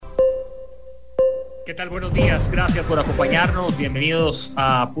¿Qué tal? Buenos días, gracias por acompañarnos, bienvenidos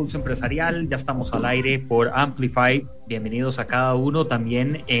a Pulso Empresarial, ya estamos al aire por Amplify, bienvenidos a cada uno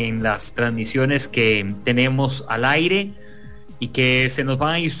también en las transmisiones que tenemos al aire y que se nos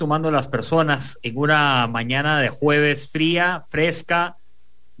van a ir sumando las personas en una mañana de jueves fría, fresca,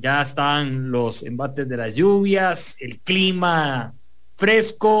 ya están los embates de las lluvias, el clima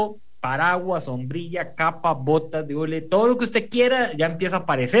fresco, paraguas, sombrilla, capa, botas de hule, todo lo que usted quiera ya empieza a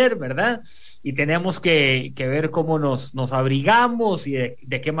aparecer, ¿verdad? Y tenemos que ver cómo nos abrigamos y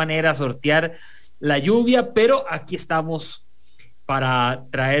de qué manera sortear la lluvia, pero aquí estamos para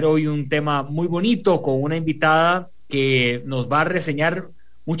traer hoy un tema muy bonito con una invitada que nos va a reseñar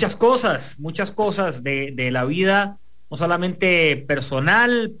muchas cosas de la vida, no solamente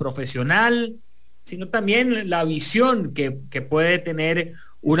personal, profesional, sino también la visión que puede tener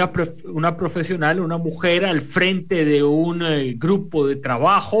una profesional, una mujer al frente de un grupo de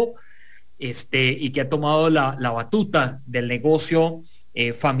trabajo, y que ha tomado la batuta del negocio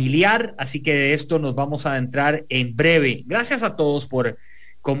familiar. Así que de esto nos vamos a adentrar en breve. Gracias a todos por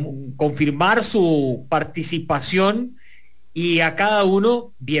confirmar su participación y a cada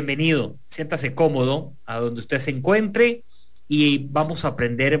uno, bienvenido. Siéntase cómodo a donde usted se encuentre y vamos a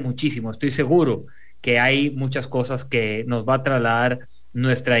aprender muchísimo. Estoy seguro que hay muchas cosas que nos va a trasladar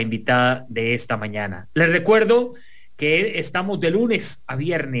nuestra invitada de esta mañana. Les recuerdo que estamos de lunes a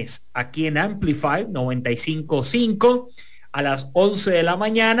viernes aquí en Amplify 95.5 a las 11 de la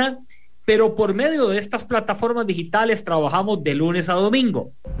mañana, pero por medio de estas plataformas digitales trabajamos de lunes a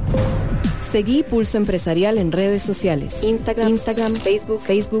domingo. Seguí Pulso Empresarial en redes sociales. Instagram,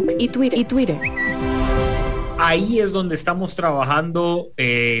 Facebook y Twitter. Ahí es donde estamos trabajando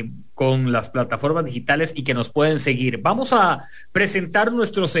con las plataformas digitales y que nos pueden seguir. Vamos a presentar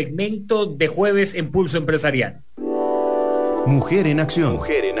nuestro segmento de jueves en Pulso Empresarial. Mujer en acción.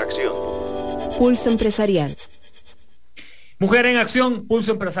 Pulso Empresarial. Mujer en acción,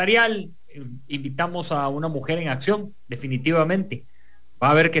 Pulso Empresarial. Invitamos a una mujer en acción, definitivamente.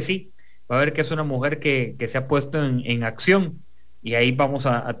 Va a ver que sí, va a ver que es una mujer que se ha puesto en acción y ahí vamos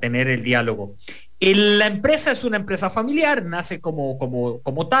a tener el diálogo. La empresa es una empresa familiar, nace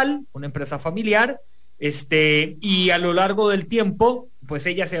como tal, una empresa familiar, y a lo largo del tiempo, pues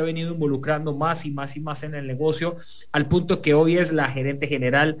ella se ha venido involucrando más y más en el negocio, al punto que hoy es la gerente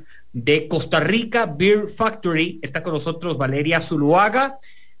general de Costa Rica Beer Factory. Está con nosotros Valeria Zuluaga.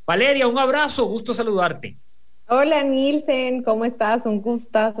 Valeria, un abrazo, gusto saludarte. Hola Nielsen, ¿cómo estás? Un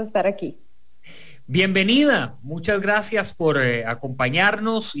gustazo estar aquí. Bienvenida, muchas gracias por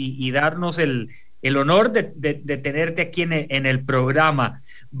acompañarnos y darnos el honor de tenerte aquí en el programa.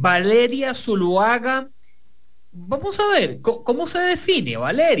 Valeria Zuluaga, vamos a ver, ¿cómo se define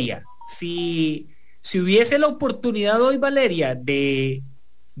Valeria? Si hubiese la oportunidad hoy, Valeria, de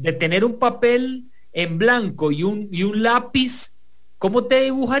tener un papel en blanco y un lápiz, ¿cómo te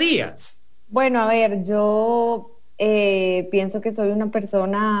dibujarías? Bueno, a ver, yo pienso que soy una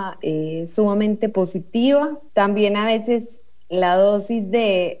persona sumamente positiva. También a veces la dosis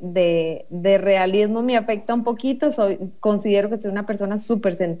de realismo me afecta un poquito. Considero que soy una persona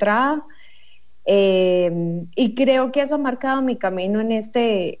súper centrada. Y creo que eso ha marcado mi camino en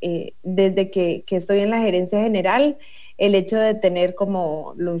desde que estoy en la gerencia general, el hecho de tener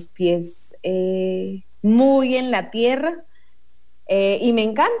como los pies muy en la tierra, y me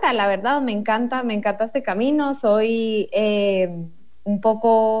encanta, la verdad, me encanta este camino. Soy un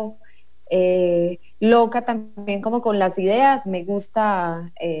poco loca también como con las ideas, me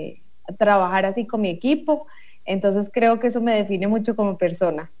gusta trabajar así con mi equipo, entonces creo que eso me define mucho como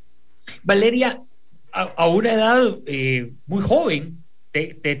persona. Valeria, a una edad muy joven,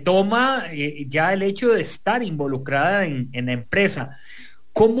 te toma ya el hecho de estar involucrada en la empresa.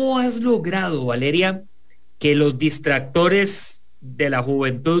 ¿Cómo has logrado, Valeria, que los distractores de la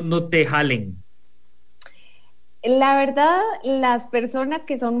juventud no te jalen? La verdad, las personas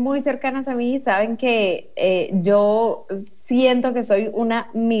que son muy cercanas a mí saben que yo siento que soy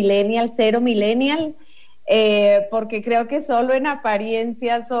una millennial, cero millennial, porque creo que solo en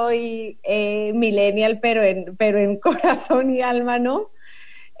apariencia soy millennial, pero en corazón y alma no.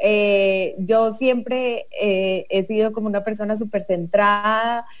 Yo siempre he sido como una persona súper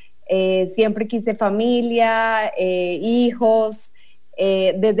centrada, siempre quise familia, hijos,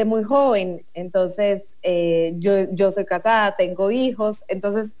 desde muy joven. Entonces yo soy casada, tengo hijos,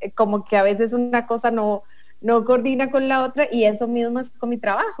 entonces como que a veces una cosa no coordina con la otra, y eso mismo es con mi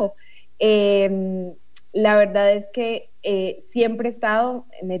trabajo. La verdad es que siempre he estado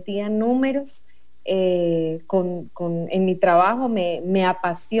metida en números. En mi trabajo me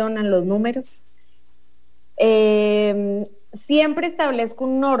apasionan los números. siempre establezco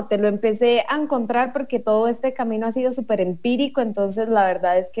un norte, lo empecé a encontrar porque todo este camino ha sido súper empírico, entonces la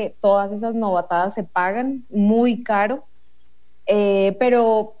verdad es que todas esas novatadas se pagan muy caro,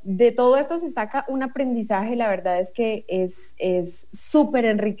 pero de todo esto se saca un aprendizaje, la verdad es que es súper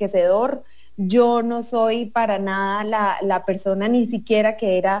enriquecedor. Yo no soy para nada la persona ni siquiera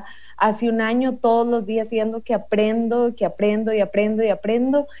que era hace un año, todos los días siendo que aprendo y aprendo y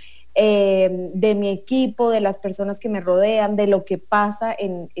aprendo. De mi equipo, de las personas que me rodean, de lo que pasa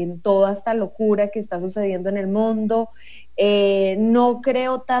en toda esta locura que está sucediendo en el mundo. No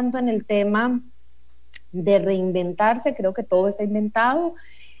creo tanto en el tema de reinventarse, creo que todo está inventado.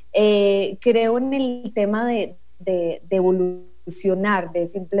 Creo en el tema de evolucionar, de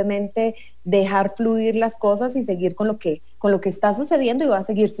simplemente dejar fluir las cosas y seguir con lo que está sucediendo y va a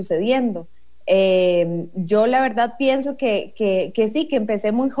seguir sucediendo. Yo la verdad pienso que sí, que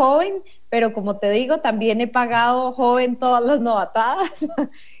empecé muy joven, pero como te digo, también he pagado joven todas las novatadas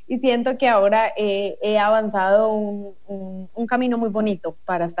y siento que ahora he avanzado un camino muy bonito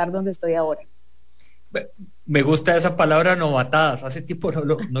para estar donde estoy ahora. Me gusta esa palabra novatadas, hace tiempo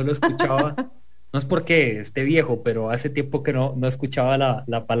no lo escuchaba, no es porque esté viejo, pero hace tiempo que no escuchaba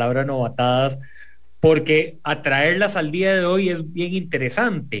la palabra novatadas, porque atraerlas al día de hoy es bien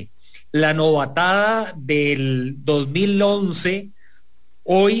interesante. La novatada del 2011,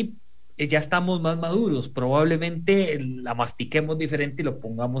 hoy ya estamos más maduros, probablemente la mastiquemos diferente y lo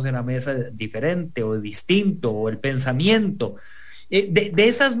pongamos en la mesa diferente o distinto, o el pensamiento. De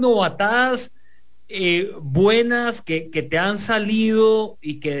esas novatadas buenas que te han salido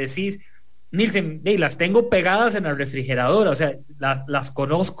y que decís, Nielsen, las tengo pegadas en la refrigeradora, o sea, las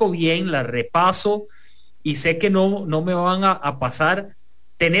conozco bien, las repaso y sé que no me van a pasar.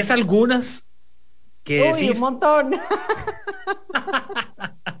 ¿Tenés algunas que decís? Uy, un montón.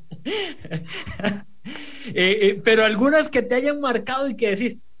 Pero algunas que te hayan marcado y que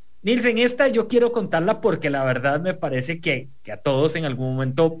decís, Nielsen, esta yo quiero contarla porque la verdad me parece que a todos en algún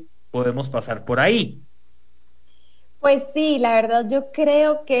momento podemos pasar por ahí. Pues sí, la verdad yo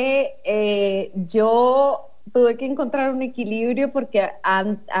creo que yo tuve que encontrar un equilibrio porque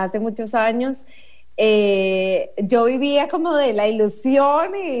hace muchos años yo vivía como de la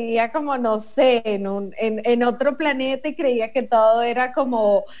ilusión y vivía como, no sé, en otro planeta y creía que todo era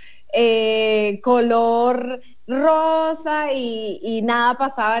como color rosa y nada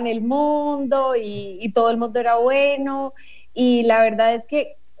pasaba en el mundo y todo el mundo era bueno. Y la verdad es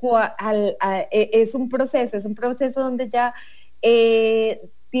que es un proceso donde ya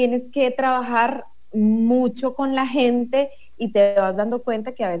tienes que trabajar mucho con la gente y te vas dando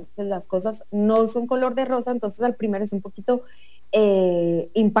cuenta que a veces las cosas no son color de rosa, entonces al primero es un poquito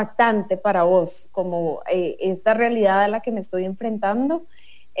impactante para vos, como esta realidad a la que me estoy enfrentando.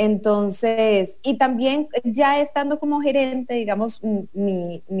 Entonces, y también ya estando como gerente, digamos,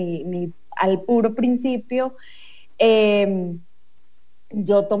 al puro principio,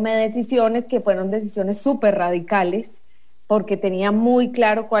 yo tomé decisiones que fueron decisiones súper radicales, porque tenía muy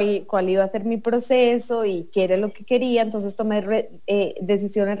claro cuál iba a ser mi proceso y qué era lo que quería, entonces tomé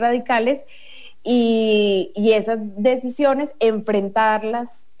decisiones radicales y esas decisiones,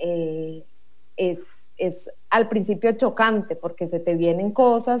 enfrentarlas es al principio chocante, porque se te vienen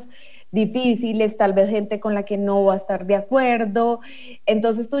cosas difíciles, tal vez gente con la que no va a estar de acuerdo,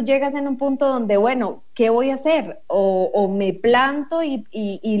 entonces tú llegas en un punto donde, bueno, ¿qué voy a hacer? O me planto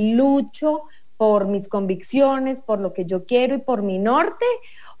y lucho por mis convicciones, por lo que yo quiero y por mi norte,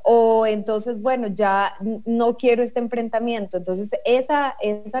 o entonces, bueno, ya no quiero este enfrentamiento. Entonces, esa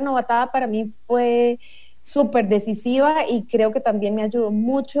novatada para mí fue súper decisiva y creo que también me ayudó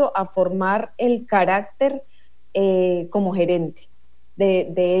mucho a formar el carácter como gerente,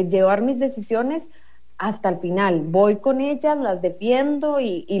 de llevar mis decisiones hasta el final. Voy con ellas, las defiendo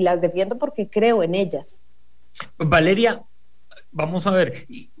y las defiendo porque creo en ellas. Valeria, vamos a ver,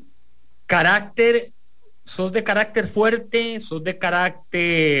 carácter, ¿sos de carácter fuerte? ¿Sos de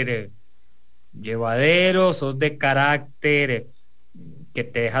carácter llevadero? ¿Sos de carácter que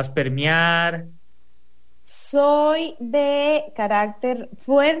te dejas permear? Soy de carácter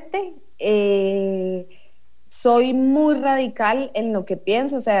fuerte, soy muy radical en lo que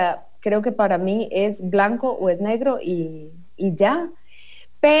pienso, o sea, creo que para mí es blanco o es negro y ya,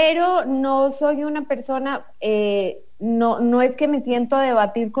 pero no soy una persona, no es que me siento a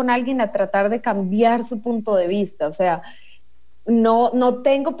debatir con alguien a tratar de cambiar su punto de vista, o sea, no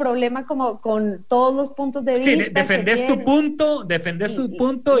tengo problema como con todos los puntos de vista. Sí, defendés tu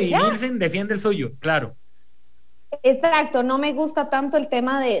punto y Nielsen defiende el suyo, claro. Exacto, no me gusta tanto el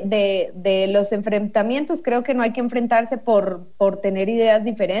tema de los enfrentamientos, creo que no hay que enfrentarse por tener ideas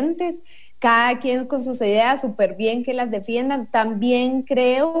diferentes, cada quien con sus ideas, súper bien que las defiendan. También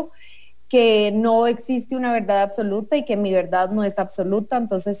creo que no existe una verdad absoluta y que mi verdad no es absoluta,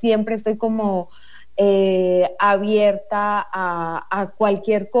 entonces siempre estoy como abierta a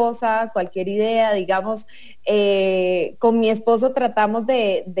cualquier cosa, cualquier idea, digamos. Con mi esposo tratamos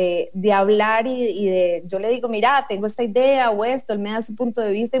de hablar yo le digo, mira, tengo esta idea o esto, él me da su punto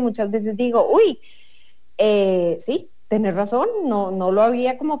de vista y muchas veces digo, uy, sí, tenés razón, no lo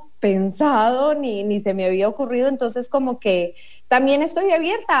había como pensado ni se me había ocurrido, entonces como que también estoy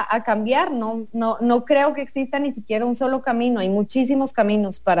abierta a cambiar, no creo que exista ni siquiera un solo camino, hay muchísimos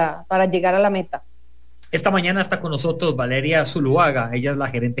caminos para llegar a la meta. Esta mañana está con nosotros Valeria Zuluaga, ella es la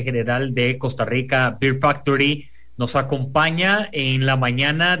gerente general de Costa Rica Beer Factory, nos acompaña en la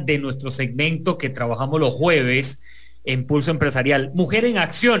mañana de nuestro segmento que trabajamos los jueves en Pulso Empresarial, Mujer en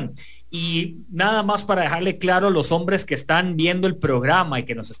Acción. Y nada más para dejarle claro a los hombres que están viendo el programa y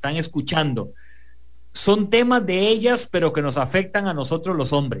que nos están escuchando, son temas de ellas, pero que nos afectan a nosotros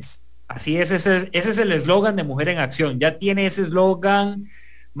los hombres. Así es, ese es el eslogan de Mujer en Acción. Ya tiene ese eslogan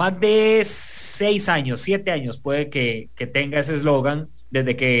más de 6 años, 7 años puede que tenga ese eslogan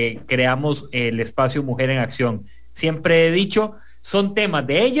desde que creamos el espacio Mujer en Acción. Siempre he dicho, son temas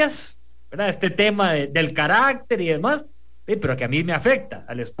de ellas, ¿verdad? Este tema del carácter y demás, pero que a mí me afecta,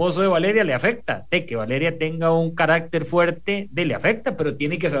 al esposo de Valeria le afecta, de que Valeria tenga un carácter fuerte, le afecta, pero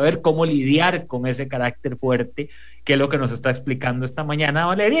tiene que saber cómo lidiar con ese carácter fuerte, que es lo que nos está explicando esta mañana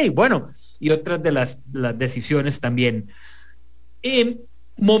Valeria, y bueno, y otras de las decisiones también.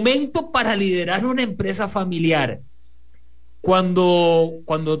 Momento para liderar una empresa familiar. Cuando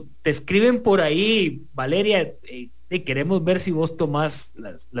te escriben por ahí, Valeria, queremos ver si vos tomás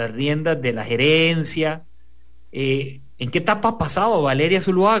las riendas de la gerencia, ¿en qué etapa ha pasado Valeria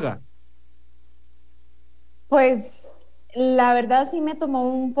Zuluaga? Pues la verdad sí me tomó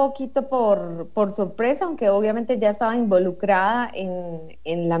un poquito por sorpresa, aunque obviamente ya estaba involucrada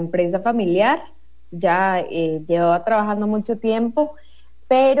en la empresa familiar, ya llevaba trabajando mucho tiempo,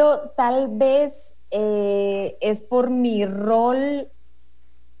 pero tal vez es por mi rol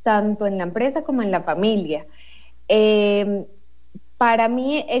tanto en la empresa como en la familia. Para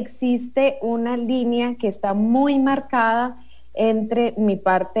mí existe una línea que está muy marcada entre mi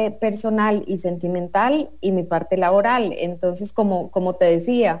parte personal y sentimental y mi parte laboral. Entonces, como te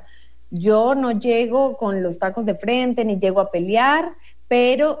decía, yo no llego con los tacos de frente ni llego a pelear,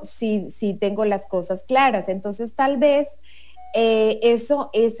 pero sí tengo las cosas claras. Entonces, tal vez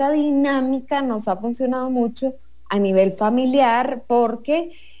esa dinámica nos ha funcionado mucho a nivel familiar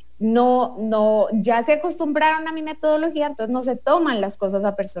porque ya se acostumbraron a mi metodología, entonces no se toman las cosas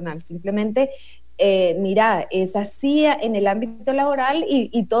a personal, simplemente mira, es así en el ámbito laboral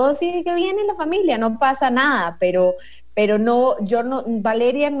y todo sigue bien en la familia, no pasa nada, pero no,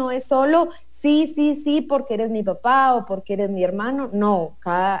 Valeria no es solo sí, porque eres mi papá o porque eres mi hermano, no,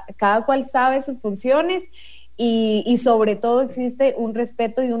 cada cual sabe sus funciones y sobre todo existe un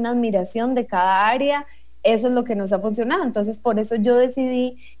respeto y una admiración de cada área. Eso es lo que nos ha funcionado. Entonces, por eso yo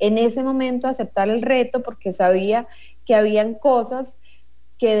decidí en ese momento aceptar el reto, porque sabía que habían cosas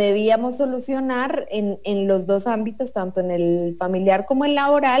que debíamos solucionar en los dos ámbitos, tanto en el familiar como el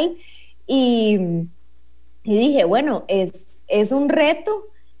laboral. Y dije, bueno, es un reto,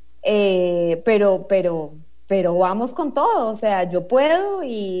 pero vamos con todo. O sea, yo puedo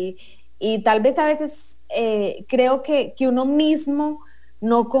y tal vez a veces creo que uno mismo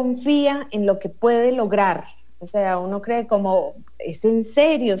no confía en lo que puede lograr. O sea, uno cree como, ¿es en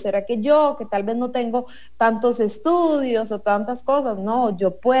serio? ¿Será que yo, que tal vez no tengo tantos estudios o tantas cosas? No,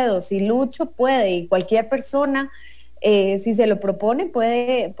 yo puedo, si lucho, puede. Y cualquier persona, si se lo propone,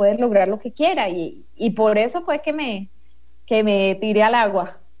 puede lograr lo que quiera. Y por eso fue que me tiré al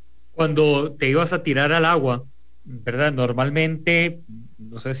agua. Cuando te ibas a tirar al agua, ¿verdad? Normalmente,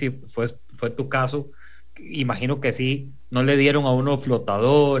 no sé si fue tu caso, imagino que sí, no le dieron a uno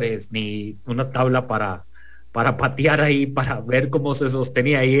flotadores ni una tabla para patear ahí, para ver cómo se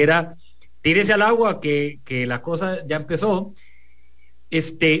sostenía. Y era, tírese al agua que la cosa ya empezó.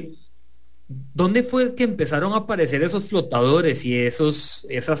 ¿Dónde fue que empezaron a aparecer esos flotadores y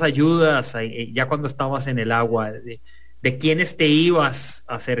esas ayudas ya cuando estabas en el agua? ¿De quiénes te ibas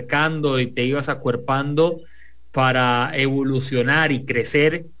acercando y te ibas acuerpando para evolucionar y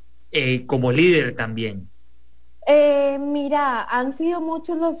crecer como líder también? Mira, han sido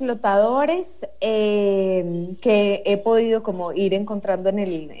muchos los flotadores que he podido como ir encontrando en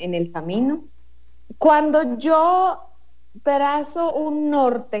el camino. Cuando yo trazo un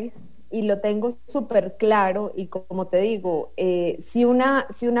norte y lo tengo súper claro, y como te digo, si una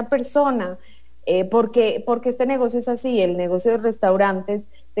persona, porque este negocio es así, el negocio de restaurantes,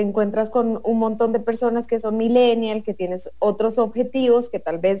 te encuentras con un montón de personas que son millennial, que tienes otros objetivos, que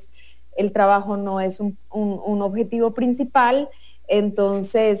tal vez el trabajo no es un objetivo principal.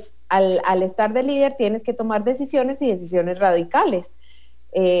 Entonces, al estar de líder tienes que tomar decisiones y decisiones radicales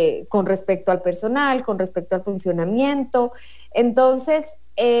con respecto al personal, con respecto al funcionamiento. Entonces,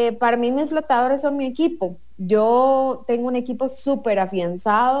 para mí mis flotadores son mi equipo. Yo tengo un equipo súper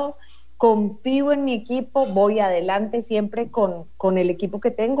afianzado, confío en mi equipo, voy adelante siempre con el equipo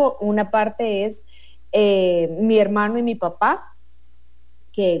que tengo. Una parte es mi hermano y mi papá,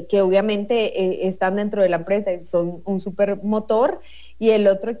 que obviamente están dentro de la empresa y son un súper motor, y el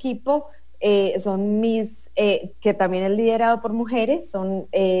otro equipo son mis, que también es liderado por mujeres, son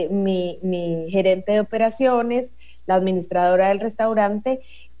mi gerente de operaciones, la administradora del restaurante,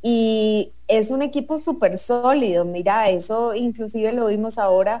 y es un equipo súper sólido. Mira, eso inclusive lo vimos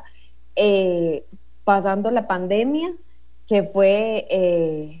ahora pasando la pandemia, que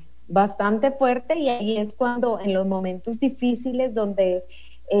fue bastante fuerte, y ahí es cuando en los momentos difíciles donde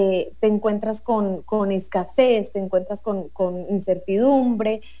te encuentras con escasez, te encuentras con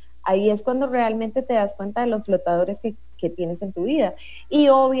incertidumbre, ahí es cuando realmente te das cuenta de los flotadores que tienes en tu vida. Y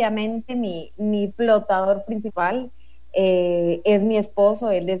obviamente mi flotador principal es mi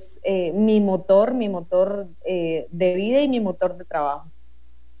esposo. Él es mi motor de vida y mi motor de trabajo.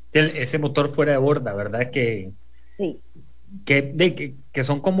 Ese motor fuera de borda, ¿verdad? Sí. Que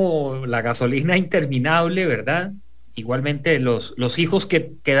son como la gasolina interminable, ¿verdad? Igualmente los hijos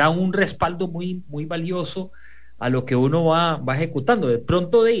que dan un respaldo muy, muy valioso a lo que uno va ejecutando. De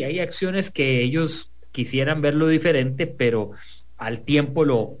pronto hay acciones que ellos quisieran verlo diferente, pero al tiempo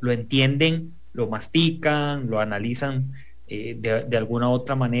lo entienden, lo mastican, lo analizan de alguna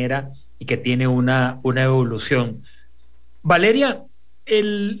otra manera, y que tiene una evolución. Valeria,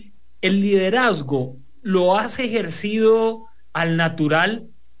 el liderazgo, ¿lo has ejercido al natural?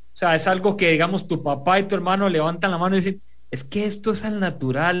 O sea, es algo que, digamos, tu papá y tu hermano levantan la mano y dicen, es que esto es al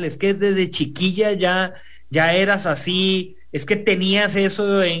natural, es que desde chiquilla ya eras así, es que tenías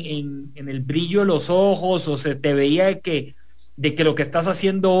eso en el brillo de los ojos, o se te veía de que lo que estás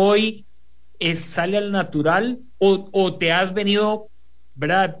haciendo hoy sale al natural, o te has venido,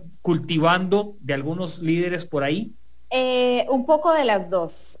 ¿verdad?, cultivando de algunos líderes por ahí. Un poco de las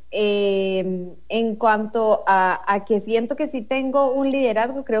dos. En cuanto a que siento que sí tengo un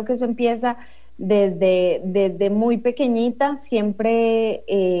liderazgo, creo que eso empieza desde muy pequeñita. Siempre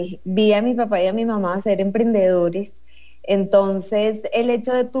vi a mi papá y a mi mamá ser emprendedores. Entonces, el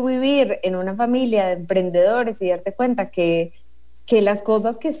hecho de tú vivir en una familia de emprendedores y darte cuenta que las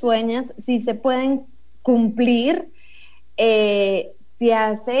cosas que sueñas sí se pueden cumplir, te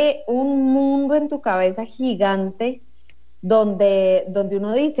hace un mundo en tu cabeza gigante, donde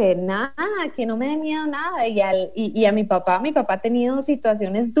uno dice, nada, que no me dé miedo nada. Y a mi papá ha tenido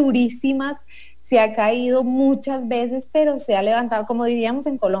situaciones durísimas, se ha caído muchas veces, pero se ha levantado, como diríamos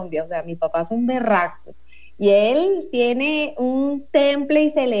en Colombia. O sea, mi papá es un berraco, y él tiene un temple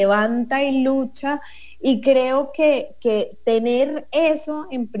y se levanta y lucha, y creo que tener eso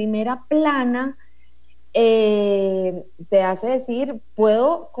en primera plana te hace decir,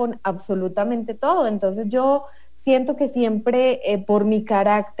 puedo con absolutamente todo. Entonces yo siento que siempre, por mi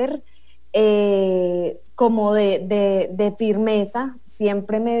carácter como de firmeza,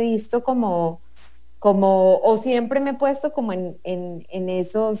 siempre me he visto o siempre me he puesto como en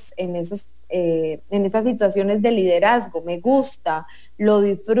esas situaciones de liderazgo. Me gusta, lo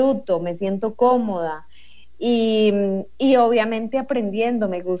disfruto, me siento cómoda, y obviamente aprendiendo.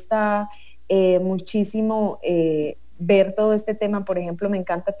 Me gusta muchísimo ver todo este tema. Por ejemplo, me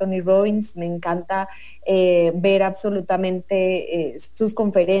encanta Tony Robbins, me encanta ver absolutamente sus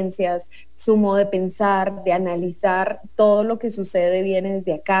conferencias, su modo de pensar, de analizar todo lo que sucede, viene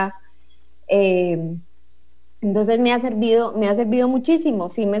desde acá. Entonces me ha servido muchísimo.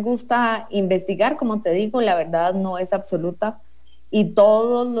 Sí, me gusta investigar, como te digo, la verdad no es absoluta, y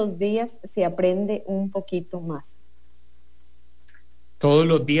todos los días se aprende un poquito más. Todos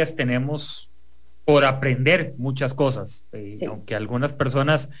los días tenemos por aprender muchas cosas, sí, aunque algunas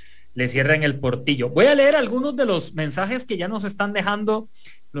personas le cierran el portillo. Voy a leer algunos de los mensajes que ya nos están dejando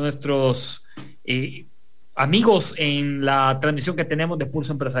nuestros amigos en la transmisión que tenemos de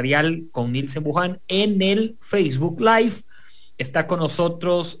Pulso Empresarial con Nilsen Buján en el Facebook Live. Está con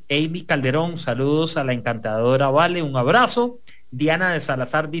nosotros Amy Calderón, saludos a la encantadora Vale, un abrazo. Diana de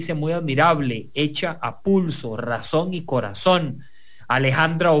Salazar dice, muy admirable, hecha a pulso, razón y corazón.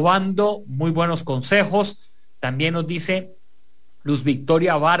 Alejandra Obando, muy buenos consejos. También nos dice Luz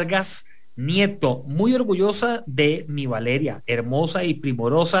Victoria Vargas Nieto, muy orgullosa de mi Valeria, hermosa y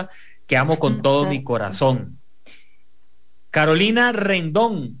primorosa, que amo con todo mi corazón. Carolina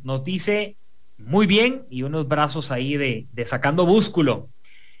Rendón nos dice muy bien y unos brazos ahí de sacando músculo.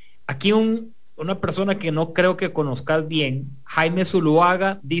 Aquí una persona que no creo que conozcas bien, Jaime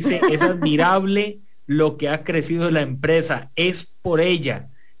Zuluaga, dice, es admirable lo que ha crecido la empresa, es por ella,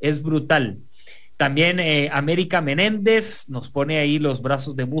 es brutal. También América Menéndez nos pone ahí los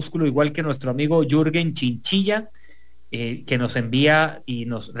brazos de músculo, igual que nuestro amigo Jürgen Chinchilla, que nos envía y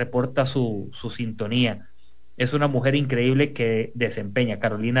nos reporta su sintonía. Es una mujer increíble que desempeña.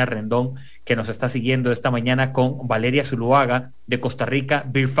 Carolina Rendón, que nos está siguiendo esta mañana con Valeria Zuluaga de Costa Rica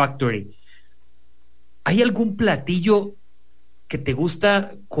Beer Factory. ¿Hay algún platillo que te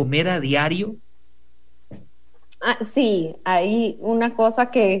gusta comer a diario? Sí, hay una cosa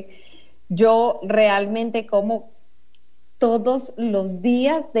que yo realmente como todos los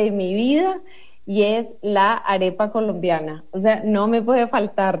días de mi vida y es la arepa colombiana. O sea, no me puede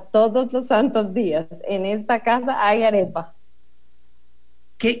faltar todos los santos días. En esta casa hay arepa.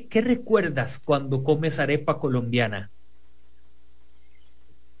 ¿Qué recuerdas cuando comes arepa colombiana?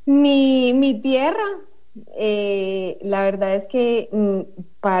 Mi tierra, la verdad es que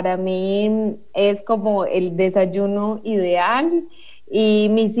para mí es como el desayuno ideal y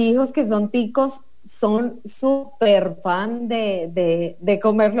mis hijos que son ticos son súper fan de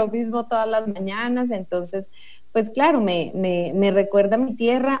comer lo mismo todas las mañanas, entonces pues claro, me recuerda a mi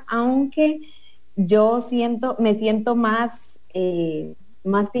tierra, aunque me siento más,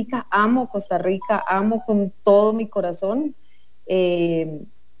 más tica, amo Costa Rica, amo con todo mi corazón.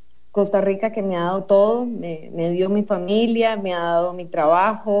 Costa Rica que me ha dado todo, me dio mi familia, me ha dado mi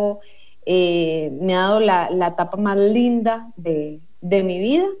trabajo, me ha dado la etapa más linda de mi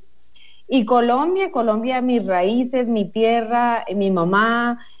vida. Y Colombia, mis raíces, mi tierra, mi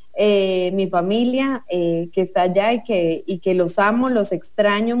mamá, mi familia que está allá y que los amo, los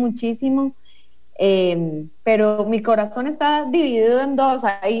extraño muchísimo. Pero mi corazón está dividido en dos,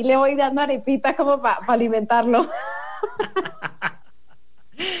 ahí le voy dando arepita como para alimentarlo.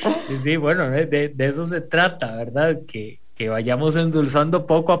 Sí, bueno, de eso se trata, ¿verdad? Que vayamos endulzando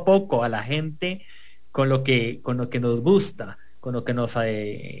poco a poco a la gente con lo que nos gusta, con lo que nos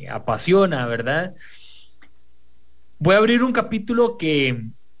apasiona, ¿verdad? Voy a abrir un capítulo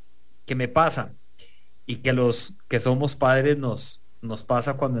que me pasa y que los que somos padres nos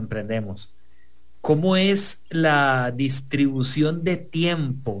pasa cuando emprendemos. ¿Cómo es la distribución de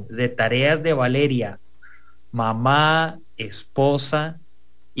tiempo, de tareas de Valeria, mamá, esposa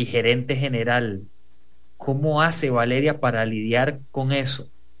y gerente general? ¿Cómo hace Valeria para lidiar con eso?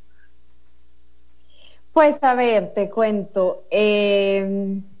 Pues a ver, te cuento,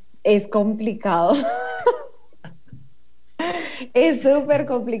 es complicado. Es súper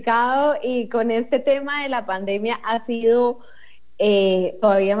complicado y con este tema de la pandemia ha sido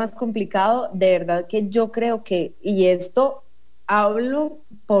todavía más complicado. De verdad que yo creo que, y esto hablo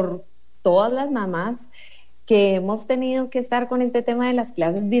por todas las mamás que hemos tenido que estar con este tema de las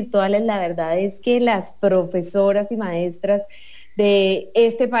clases virtuales, la verdad es que las profesoras y maestras de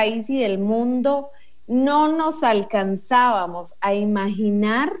este país y del mundo no nos alcanzábamos a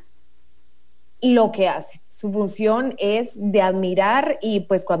imaginar lo que hacen. Su función es de admirar y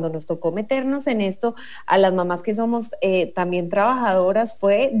pues cuando nos tocó meternos en esto, a las mamás que somos también trabajadoras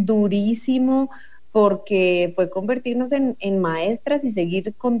fue durísimo porque fue convertirnos en maestras y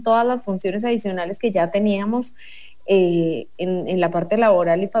seguir con todas las funciones adicionales que ya teníamos en la parte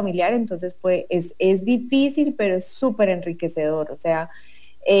laboral y familiar. Entonces es difícil, pero es súper enriquecedor. O sea,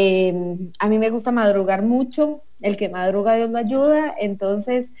 a mí me gusta madrugar mucho, el que madruga Dios lo ayuda,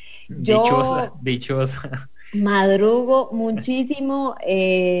 entonces dichosa. Madrugo muchísimo.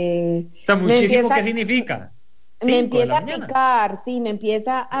 O sea, muchísimo, ¿qué significa? Me empieza a picar, sí, me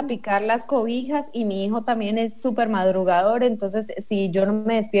empieza a picar las cobijas y mi hijo también es súper madrugador, entonces si yo no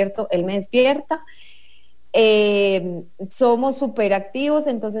me despierto, él me despierta. Somos súper activos,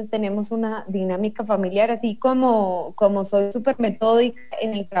 entonces tenemos una dinámica familiar, así como soy súper metódica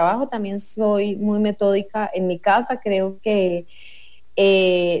en el trabajo, también soy muy metódica en mi casa. Creo que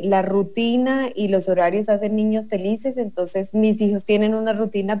la rutina y los horarios hacen niños felices, entonces mis hijos tienen una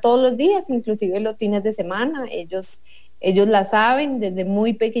rutina todos los días, inclusive los fines de semana, ellos la saben desde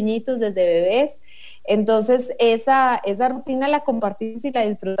muy pequeñitos, desde bebés. Entonces esa rutina la compartimos y la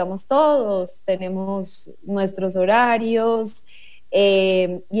disfrutamos todos, tenemos nuestros horarios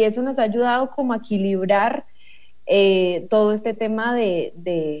y eso nos ha ayudado como a equilibrar todo este tema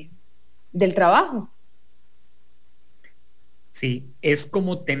del trabajo. Sí, es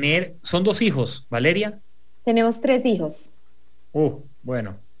como son 2 hijos, Valeria. Tenemos 3 hijos.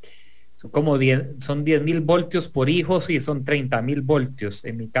 Bueno, son 10.000 voltios por hijos y son 30.000 voltios.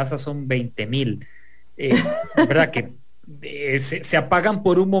 En mi casa son 20.000. ¿Verdad? Que se apagan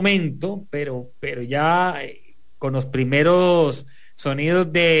por un momento, pero ya con los primeros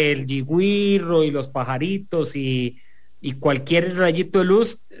sonidos del yigüirro y los pajaritos y cualquier rayito de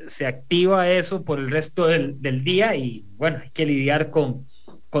luz, se activa eso por el resto del día y bueno, hay que lidiar con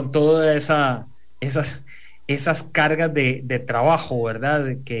todas esas cargas de trabajo,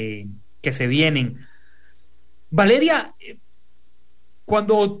 ¿verdad? Que se vienen. Valeria,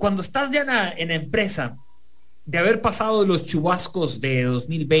 cuando estás ya en la empresa, de haber pasado los chubascos de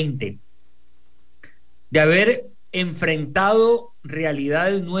 2020, de haber enfrentado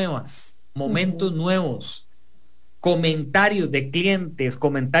realidades nuevas, momentos nuevos, comentarios de clientes,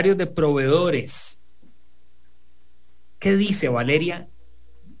 comentarios de proveedores, ¿qué dice Valeria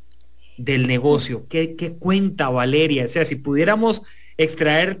del negocio? ¿Qué cuenta Valeria? O sea, si pudiéramos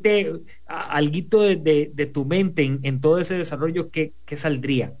extraerte alguito de tu mente en todo ese desarrollo, ¿qué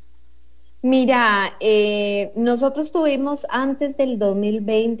saldría? Mira, nosotros tuvimos antes del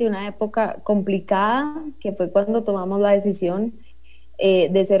 2020 una época complicada, que fue cuando tomamos la decisión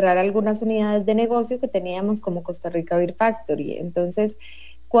de cerrar algunas unidades de negocio que teníamos como Costa Rica Beer Factory. Entonces,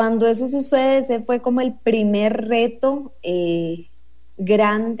 cuando eso sucede, ese fue como el primer reto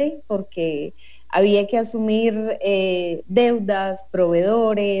grande, porque había que asumir deudas,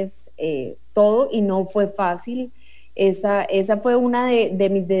 proveedores, todo, y no fue fácil. Esa fue una de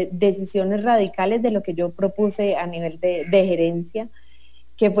mis decisiones radicales de lo que yo propuse a nivel de gerencia,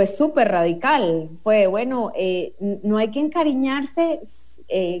 que fue súper radical. Fue, bueno, no hay que encariñarse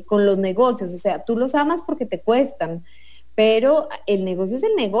con los negocios, o sea, tú los amas porque te cuestan, pero el negocio es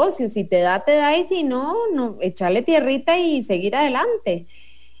el negocio, si te da, y si no, echarle tierrita y seguir adelante.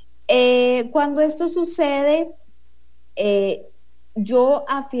 Cuando esto sucede, yo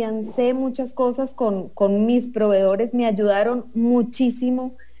afiancé muchas cosas con mis proveedores, me ayudaron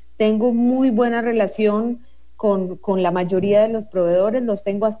muchísimo, tengo muy buena relación con la mayoría de los proveedores, los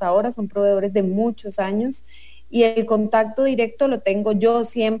tengo hasta ahora, son proveedores de muchos años y el contacto directo lo tengo yo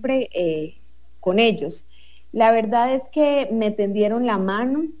siempre con ellos. La verdad es que me tendieron la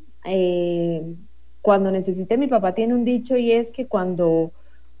mano cuando necesité. Mi papá tiene un dicho y es que cuando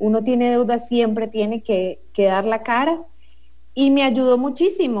uno tiene deuda siempre tiene que dar la cara. Y me ayudó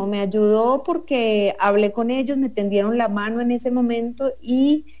muchísimo, me ayudó porque hablé con ellos, me tendieron la mano en ese momento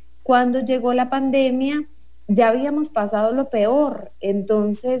y cuando llegó la pandemia ya habíamos pasado lo peor.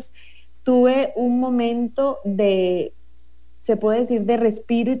 Entonces tuve un momento se puede decir, de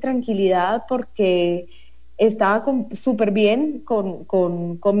respiro y tranquilidad porque estaba súper bien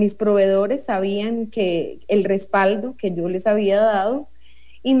con mis proveedores, sabían que el respaldo que yo les había dado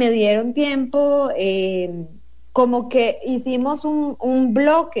y me dieron tiempo. Como que hicimos un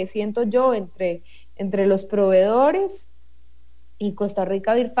bloque, siento yo, entre los proveedores y Costa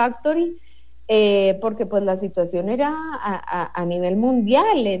Rica Beer Factory, porque pues la situación era a nivel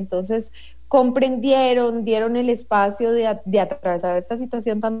mundial, entonces comprendieron, dieron el espacio de atravesar esta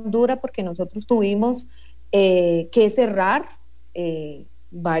situación tan dura, porque nosotros tuvimos que cerrar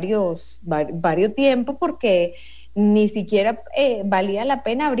varios tiempos, porque ni siquiera valía la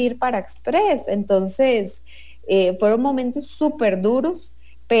pena abrir para Express. Entonces fueron momentos súper duros,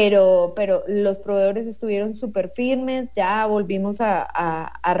 pero los proveedores estuvieron súper firmes, ya volvimos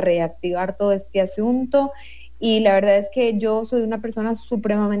a reactivar todo este asunto y la verdad es que yo soy una persona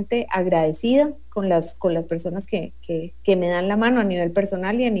supremamente agradecida con las personas que me dan la mano a nivel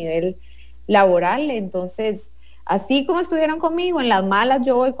personal y a nivel laboral. Entonces, así como estuvieron conmigo en las malas,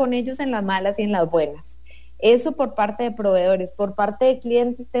 yo voy con ellos en las malas y en las buenas. Eso por parte de proveedores. Por parte de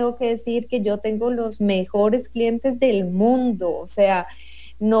clientes tengo que decir que yo tengo los mejores clientes del mundo, o sea,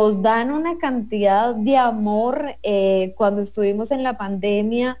 nos dan una cantidad de amor. Cuando estuvimos en la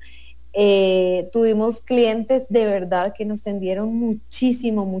pandemia, tuvimos clientes de verdad que nos tendieron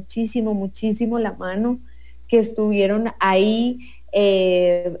muchísimo, muchísimo, muchísimo la mano, que estuvieron ahí.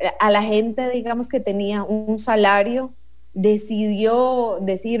 A la gente, digamos, que tenía un salario, decidió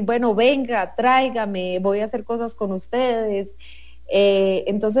decir, bueno, venga, tráigame, voy a hacer cosas con ustedes.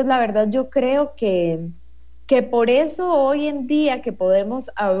 Entonces, la verdad, yo creo que por eso hoy en día que podemos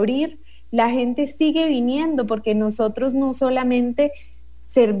abrir, la gente sigue viniendo, porque nosotros no solamente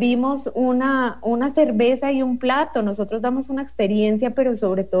servimos una cerveza y un plato, nosotros damos una experiencia, pero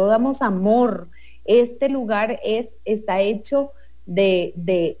sobre todo damos amor. Este lugar está hecho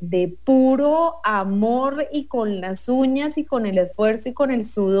de puro amor y con las uñas y con el esfuerzo y con el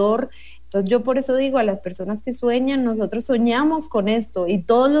sudor. Entonces yo por eso digo a las personas que sueñan, nosotros soñamos con esto y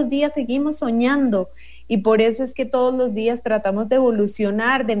todos los días seguimos soñando y por eso es que todos los días tratamos de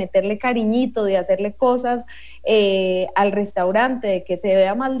evolucionar, de meterle cariñito, de hacerle cosas al restaurante, de que se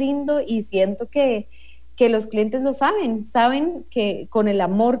vea más lindo y siento que que los clientes lo saben que con el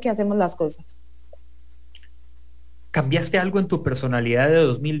amor que hacemos las cosas. ¿Cambiaste algo en tu personalidad de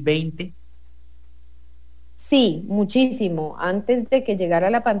 2020? Sí, muchísimo. Antes de que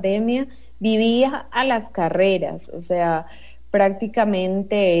llegara la pandemia, vivía a las carreras, o sea,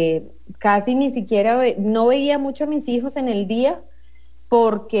 prácticamente casi ni siquiera, no veía mucho a mis hijos en el día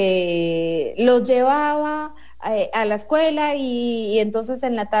porque los llevaba a la escuela y entonces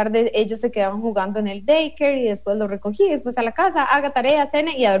en la tarde ellos se quedaban jugando en el daycare y después los recogí, después a la casa, haga tarea,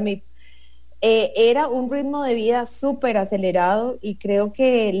 cena y a dormir. Era un ritmo de vida súper acelerado y creo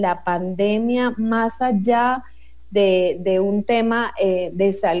que la pandemia, más allá de un tema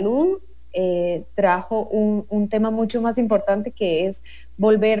de salud, trajo un tema mucho más importante, que es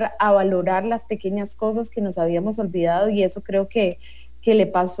volver a valorar las pequeñas cosas que nos habíamos olvidado, y eso creo que le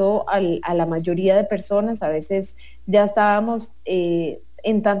pasó a la mayoría de personas. A veces ya estábamos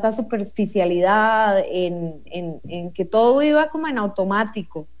en tanta superficialidad, en que todo iba como en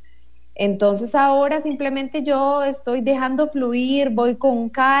automático. Entonces ahora simplemente yo estoy dejando fluir, voy con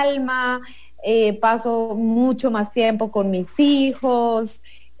calma, paso mucho más tiempo con mis hijos,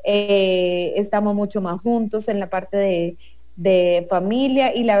 estamos mucho más juntos en la parte de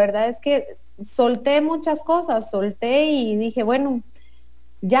familia, y la verdad es que solté muchas cosas, solté y dije, bueno,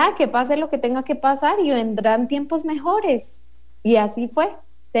 ya que pase lo que tenga que pasar y vendrán tiempos mejores. Y así fue,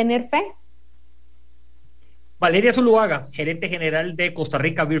 tener fe. Valeria Zuluaga, gerente general de Costa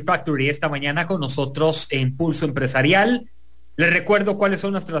Rica Beer Factory, esta mañana con nosotros en Pulso Empresarial. Les recuerdo cuáles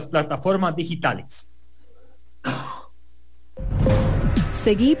son nuestras plataformas digitales.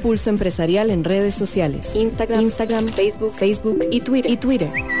 Seguí Pulso Empresarial en redes sociales. Instagram, Facebook y Twitter.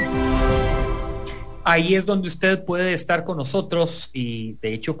 Ahí es donde usted puede estar con nosotros, y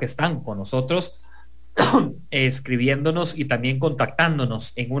de hecho que están con nosotros escribiéndonos y también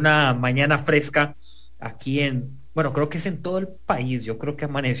contactándonos en una mañana fresca aquí creo que es en todo el país. Yo creo que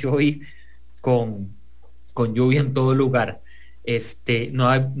amaneció hoy con lluvia en todo lugar. No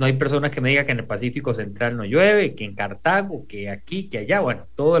hay persona que me diga que en el Pacífico Central no llueve, que en Cartago, que aquí, que allá, bueno,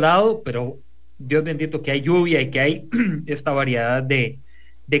 todo lado, pero Dios bendito que hay lluvia y que hay esta variedad de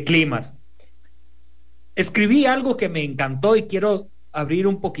climas. Escribí algo que me encantó y quiero abrir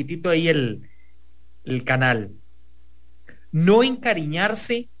un poquitito ahí el canal. No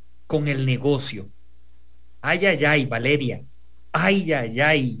encariñarse con el negocio. Ay, ay, ay, Valeria. Ay, ay,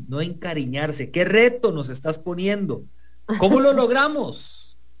 ay, no encariñarse. ¿Qué reto nos estás poniendo? ¿Cómo lo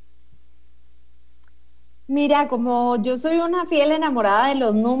logramos? Mira, como yo soy una fiel enamorada de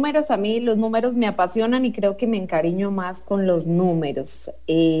los números, a mí los números me apasionan y creo que me encariño más con los números.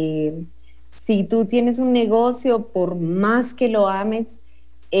 Si tú tienes un negocio, por más que lo ames,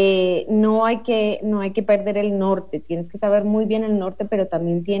 no hay que perder el norte. Tienes que saber muy bien el norte, pero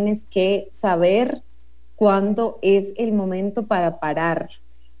también tienes que saber cuándo es el momento para parar.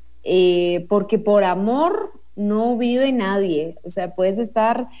 Porque por amor no vive nadie. O sea, puedes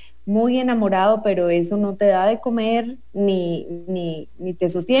estar muy enamorado, pero eso no te da de comer, ni te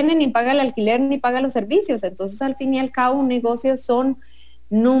sostiene, ni paga el alquiler, ni paga los servicios. Entonces, al fin y al cabo, un negocio son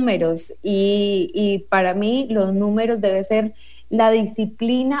números, y para mí los números debe ser la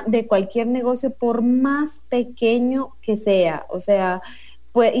disciplina de cualquier negocio, por más pequeño que sea. O sea,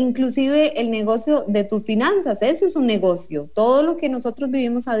 pues inclusive el negocio de tus finanzas, eso es un negocio. Todo lo que nosotros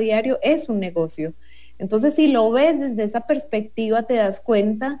vivimos a diario es un negocio. Entonces, si lo ves desde esa perspectiva, te das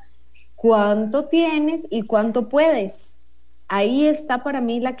cuenta cuánto tienes y cuánto puedes. Ahí está para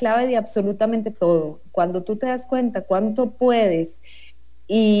mí la clave de absolutamente todo. Cuando tú te das cuenta cuánto puedes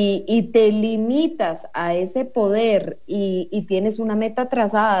y te limitas a ese poder y tienes una meta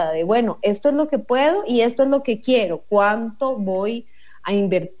trazada de, bueno, esto es lo que puedo y esto es lo que quiero, cuánto voy a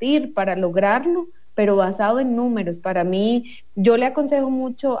invertir para lograrlo, pero basado en números. Para mí, yo le aconsejo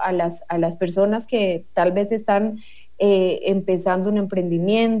mucho a las personas que tal vez están empezando un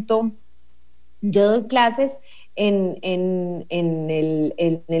emprendimiento. Yo doy clases en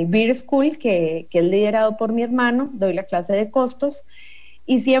el Beer School, que es liderado por mi hermano, doy la clase de costos,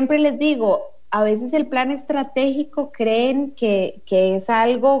 y siempre les digo, a veces el plan estratégico creen que es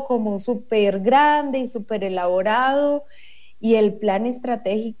algo como súper grande y súper elaborado, y el plan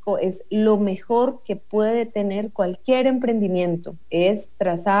estratégico es lo mejor que puede tener cualquier emprendimiento. Es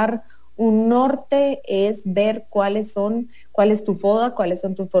trazar un norte, es ver cuál es tu FODA, cuáles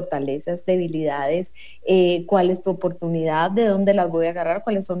son tus fortalezas, debilidades, cuál es tu oportunidad, de dónde las voy a agarrar,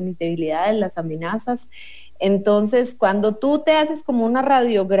 cuáles son mis debilidades, las amenazas. Entonces, cuando tú te haces como una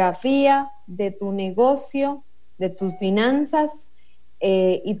radiografía de tu negocio, de tus finanzas,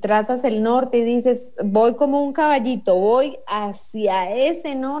 y trazas el norte y dices, voy como un caballito, voy hacia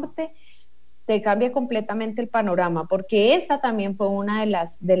ese norte, te cambia completamente el panorama, porque esa también fue una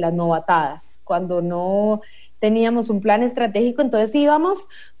de las novatadas, cuando no teníamos un plan estratégico, entonces íbamos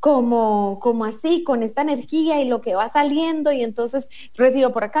como así, con esta energía y lo que va saliendo, y entonces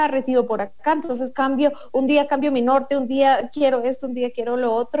recibo por acá, entonces un día cambio mi norte, un día quiero esto, un día quiero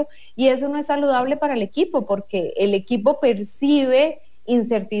lo otro, y eso no es saludable para el equipo, porque el equipo percibe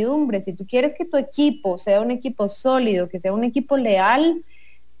incertidumbre. Si tú quieres que tu equipo sea un equipo sólido, que sea un equipo leal,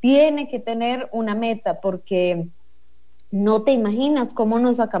 tiene que tener una meta, porque no te imaginas cómo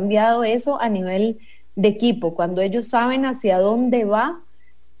nos ha cambiado eso a nivel de equipo, cuando ellos saben hacia dónde va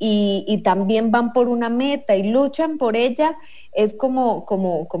y también van por una meta y luchan por ella. Es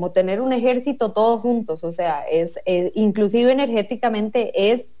como tener un ejército todos juntos, o sea, inclusive energéticamente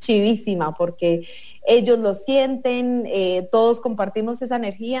es chivísima, porque ellos lo sienten, todos compartimos esa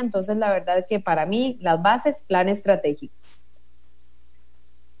energía. Entonces la verdad es que para mí las bases, plan estratégico.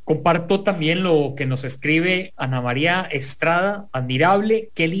 Comparto también lo que nos escribe Ana María Estrada, admirable,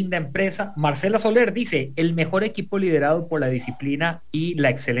 qué linda empresa. Marcela Soler dice, el mejor equipo liderado por la disciplina y la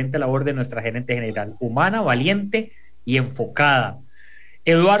excelente labor de nuestra gerente general, humana, valiente y enfocada.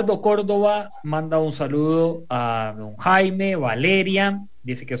 Eduardo Córdoba manda un saludo a don Jaime, Valeria,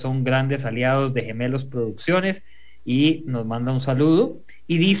 dice que son grandes aliados de Gemelos Producciones y nos manda un saludo.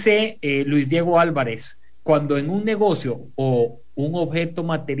 Y dice Luis Diego Álvarez, cuando en un negocio o un objeto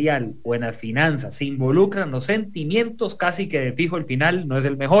material o en las finanzas se involucran los sentimientos, casi que de fijo el final no es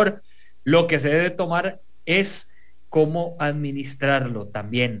el mejor. Lo que se debe tomar es cómo administrarlo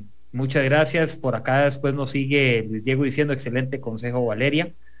también. Muchas gracias. Por acá después nos sigue Luis Diego diciendo, excelente consejo,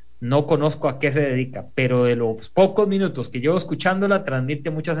 Valeria. No conozco a qué se dedica, pero de los pocos minutos que llevo escuchándola,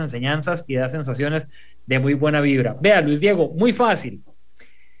 transmite muchas enseñanzas y da sensaciones de muy buena vibra. Vea, Luis Diego, muy fácil.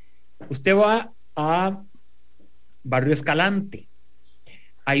 Usted va a Barrio Escalante.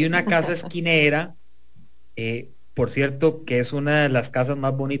 Hay una casa esquinera, por cierto, que es una de las casas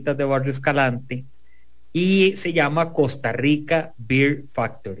más bonitas de Barrio Escalante, y se llama Costa Rica Beer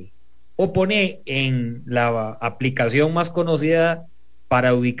Factory. O pone en la aplicación más conocida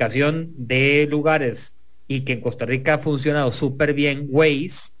para ubicación de lugares y que en Costa Rica ha funcionado súper bien,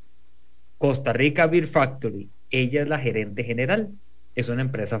 Waze, Costa Rica Beer Factory. Ella es la gerente general, es una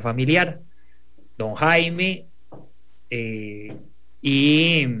empresa familiar. Don Jaime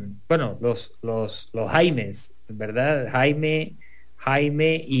y bueno, los Jaimes, ¿verdad? Jaime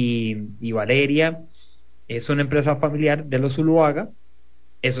y Valeria, es una empresa familiar de los Zuluaga.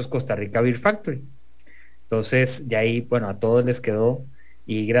 Eso es Costa Rica Beer Factory. Entonces, de ahí, bueno, a todos les quedó.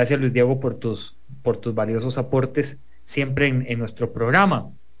 Y gracias, Luis Diego, por tus valiosos aportes siempre en nuestro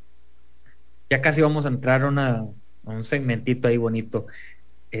programa. Ya casi vamos a entrar a un segmentito ahí bonito.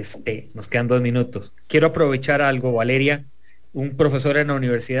 Nos quedan 2 minutos. Quiero aprovechar algo, Valeria. Un profesor en la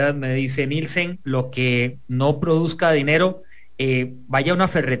universidad me dice, Nielsen, lo que no produzca dinero, vaya a una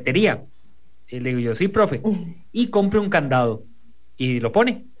ferretería. Y le digo yo, sí, profe. Y compre un candado. Y lo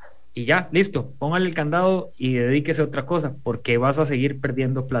pone. Y ya, listo. Póngale el candado y dedíquese a otra cosa, porque vas a seguir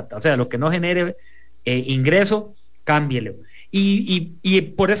perdiendo plata. O sea, lo que no genere ingreso, cámbielo. Y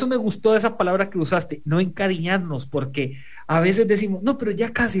por eso me gustó esa palabra que usaste, no encariñarnos, porque a veces decimos, no, pero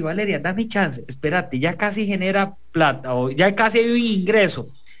ya casi, Valeria, dame chance, espérate, ya casi genera plata, o ya casi hay un ingreso.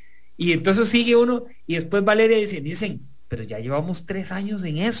 Y entonces sigue uno, y después Valeria dicen, pero ya llevamos 3 años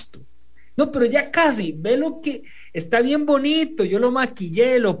en esto. No, pero ya casi, ve lo que está bien bonito, yo lo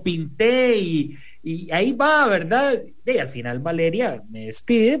maquillé, lo pinté y ahí va, ¿verdad? Y al final Valeria me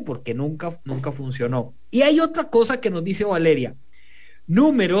despide porque nunca funcionó. Y hay otra cosa que nos dice Valeria,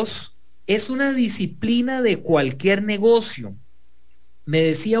 números es una disciplina de cualquier negocio. Me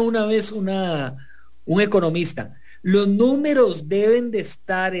decía una vez un economista, los números deben de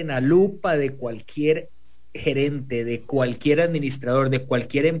estar en la lupa de cualquier gerente, de cualquier administrador, de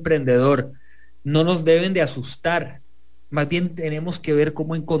cualquier emprendedor. No nos deben de asustar. Más bien tenemos que ver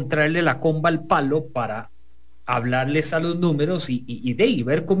cómo encontrarle la comba al palo para hablarles a los números y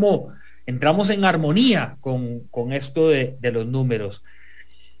ver cómo entramos en armonía con esto de los números.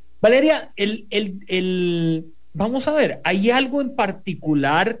 Valeria, vamos a ver, ¿hay algo en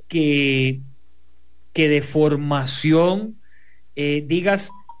particular que de formación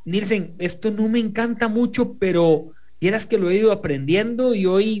digas, Nielsen, esto no me encanta mucho, pero vieras que lo he ido aprendiendo y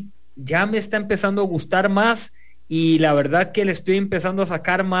hoy ya me está empezando a gustar más y la verdad que le estoy empezando a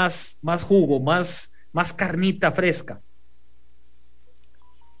sacar más jugo, más carnita fresca?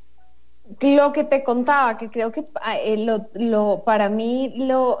 Lo que te contaba, que creo que para mí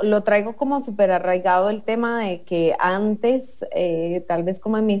lo traigo como súper arraigado, el tema de que antes, tal vez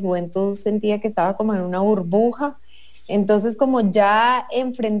como en mi juventud, sentía que estaba como en una burbuja, Entonces, como ya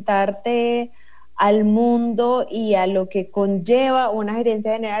enfrentarte al mundo y a lo que conlleva una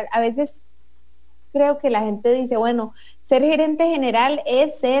gerencia general, a veces creo que la gente dice, bueno, ser gerente general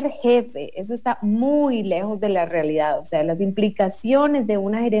es ser jefe. Eso está muy lejos de la realidad. O sea, las implicaciones de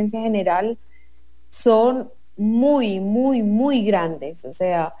una gerencia general son muy, muy, muy grandes. O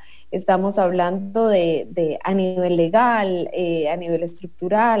sea, estamos hablando de a nivel legal, a nivel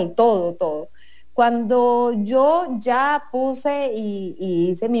estructural, todo, todo. Cuando yo ya puse y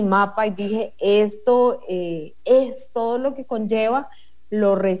hice mi mapa y dije, esto es todo lo que conlleva,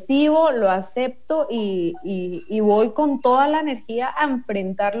 lo recibo, lo acepto y voy con toda la energía a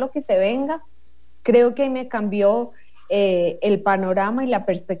enfrentar lo que se venga, creo que me cambió el panorama y la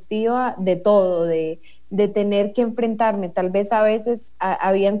perspectiva de todo, de tener que enfrentarme. Tal vez a veces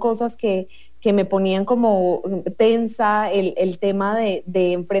habían cosas que me ponían como tensa, el tema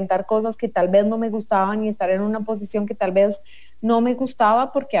de enfrentar cosas que tal vez no me gustaban y estar en una posición que tal vez no me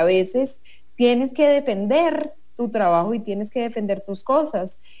gustaba, porque a veces tienes que defender tu trabajo y tienes que defender tus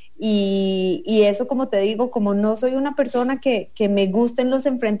cosas. Y eso, como te digo, como no soy una persona que me gusten los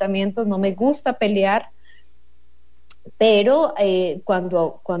enfrentamientos, no me gusta pelear, pero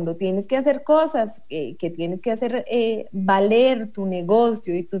cuando tienes que hacer cosas, que tienes que hacer valer tu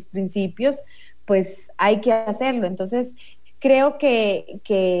negocio y tus principios, pues hay que hacerlo. Entonces, creo que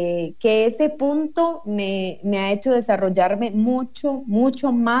ese punto me ha hecho desarrollarme mucho,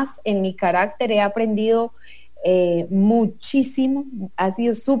 mucho más en mi carácter. He aprendido muchísimo, ha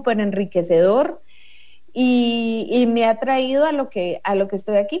sido súper enriquecedor. Y me ha traído a lo que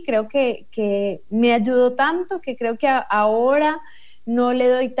estoy aquí. Creo que me ayudó tanto que creo que ahora no le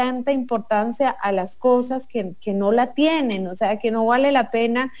doy tanta importancia a las cosas que no la tienen, o sea, que no vale la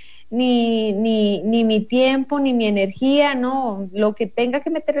pena ni mi tiempo, ni mi energía, no, lo que tenga que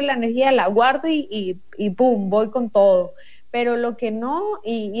meterle la energía la guardo y pum, voy con todo. Pero lo que no,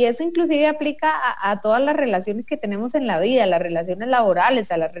 y eso inclusive aplica a todas las relaciones que tenemos en la vida, a las relaciones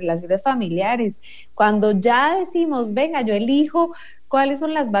laborales, a las relaciones familiares. Cuando ya decimos, venga, yo elijo cuáles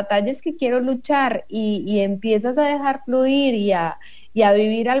son las batallas que quiero luchar y empiezas a dejar fluir y a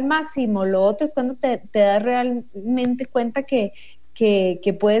vivir al máximo, lo otro es cuando te das realmente cuenta que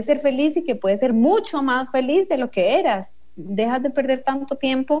puedes ser feliz y que puedes ser mucho más feliz de lo que eras. Dejas de perder tanto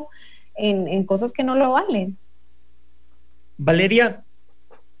tiempo en cosas que no lo valen. Valeria,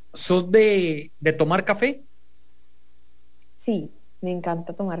 ¿sos de tomar café? Sí, me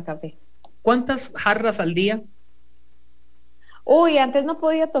encanta tomar café. ¿Cuántas jarras al día? Uy, antes no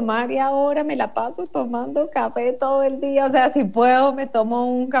podía tomar y ahora me la paso tomando café todo el día. O sea, si puedo, me tomo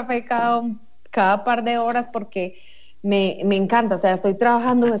un café cada par de horas porque me encanta. O sea, estoy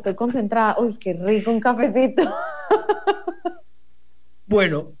trabajando, estoy concentrada. Uy, qué rico un cafecito.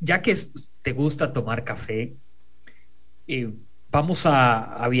 Bueno, ya que te gusta tomar café, vamos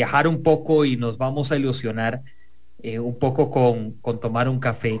a viajar un poco y nos vamos a ilusionar un poco con tomar un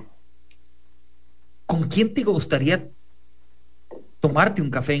café. ¿Con quién te gustaría tomarte un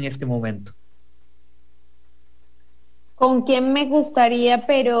café en este momento? ¿Con quién me gustaría,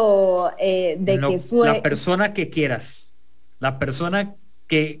 pero La persona que quieras, la persona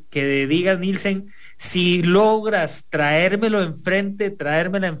que digas, Nielsen, si logras traérmela enfrente,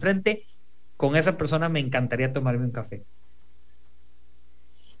 con esa persona me encantaría tomarme un café.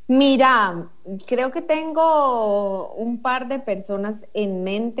 Mira, creo que tengo un par de personas en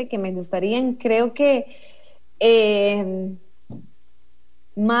mente que me gustarían. Creo que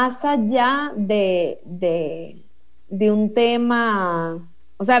más allá de un tema,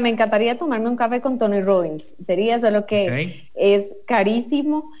 o sea, me encantaría tomarme un café con Tony Robbins. Sería solo que es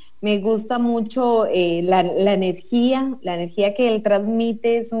carísimo. Me gusta mucho la energía que él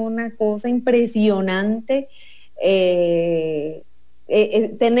transmite, es una cosa impresionante.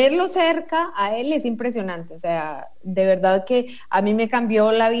 Tenerlo cerca a él es impresionante, o sea, de verdad que a mí me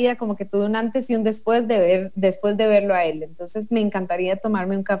cambió la vida, como que tuve un antes y un después después de verlo a él. Entonces me encantaría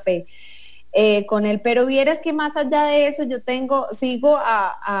tomarme un café con él, pero vieras que más allá de eso sigo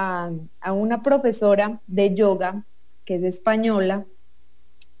a una profesora de yoga que es española.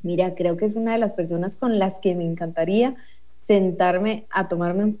 Mira, creo que es una de las personas con las que me encantaría sentarme a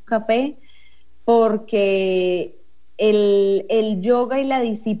tomarme un café, porque el yoga y la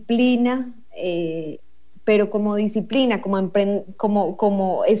disciplina, pero como disciplina,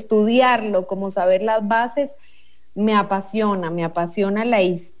 como estudiarlo, como saber las bases, me apasiona la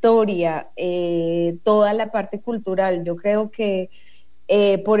historia, toda la parte cultural. Yo creo que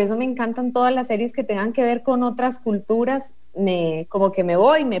por eso me encantan todas las series que tengan que ver con otras culturas, como que me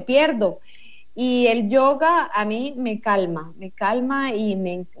voy, me pierdo. Y el yoga a mí me calma y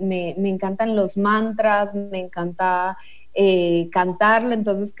me encantan los mantras, me encanta cantarlo,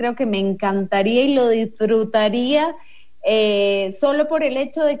 entonces creo que me encantaría y lo disfrutaría solo por el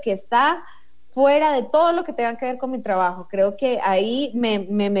hecho de que está fuera de todo lo que tenga que ver con mi trabajo. Creo que ahí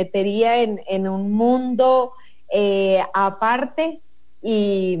me metería en un mundo aparte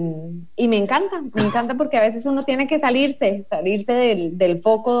y me encanta porque a veces uno tiene que salirse del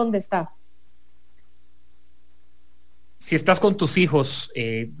foco donde está. Si estás con tus hijos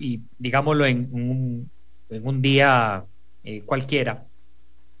y digámoslo en un día cualquiera,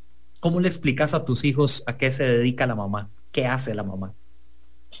 ¿cómo le explicas a tus hijos a qué se dedica la mamá? ¿Qué hace la mamá?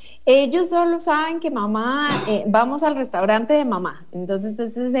 Ellos solo saben que mamá, vamos al restaurante de mamá, entonces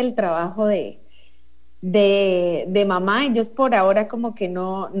ese es el trabajo de mamá. Ellos por ahora como que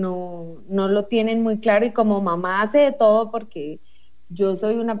no lo tienen muy claro, y como mamá hace de todo, porque yo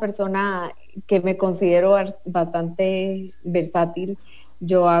soy una persona que me considero bastante versátil.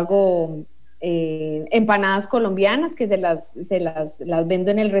 Yo hago empanadas colombianas que las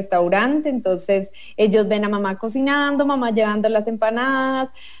vendo en el restaurante, entonces ellos ven a mamá cocinando, mamá llevando las empanadas,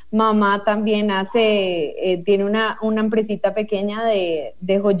 mamá también tiene una empresita pequeña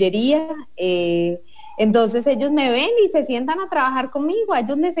de joyería, entonces ellos me ven y se sientan a trabajar conmigo, a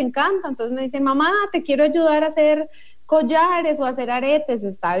ellos les encanta, entonces me dicen, mamá, te quiero ayudar a hacer collares o hacer aretes.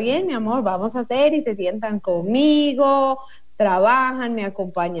 Está bien, mi amor, vamos a hacer, y se sientan conmigo, trabajan, me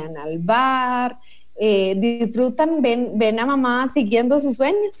acompañan al bar, disfrutan, ven a mamá siguiendo sus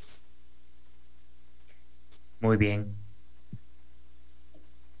sueños. Muy bien.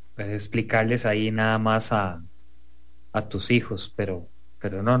 Puedes explicarles ahí nada más a tus hijos, pero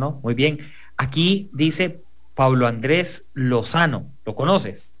no, muy bien. Aquí dice Pablo Andrés Lozano, ¿lo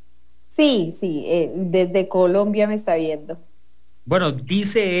conoces? Sí, desde Colombia me está viendo. Bueno,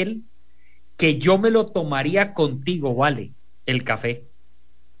 dice él que yo me lo tomaría contigo, vale, el café.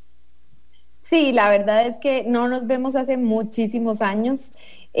 Sí, la verdad es que no nos vemos hace muchísimos años.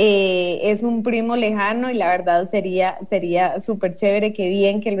 Es un primo lejano y la verdad sería súper chévere, qué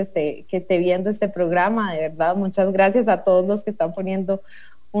bien que esté viendo este programa. De verdad, muchas gracias a todos los que están poniendo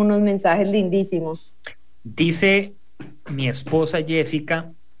unos mensajes lindísimos. Dice mi esposa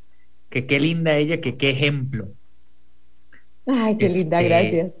Jessica que qué linda ella, que qué ejemplo. Ay, qué linda,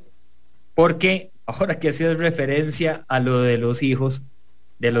 gracias. Porque ahora que hacías referencia a lo de los hijos,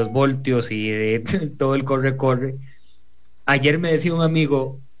 de los voltios y de todo el corre, ayer me decía un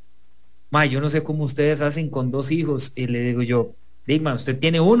amigo, ma, yo no sé cómo ustedes hacen con 2 hijos, y le digo yo, Digma, usted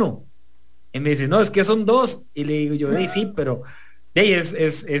tiene 1, y me dice, no, es que son 2, y le digo yo, sí, pero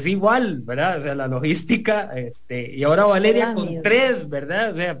es igual, ¿verdad? O sea, la logística, y ahora Valeria con 3,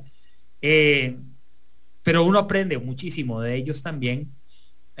 ¿verdad? O sea, pero uno aprende muchísimo de ellos también,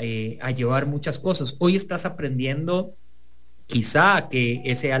 a llevar muchas cosas. Hoy estás aprendiendo quizá que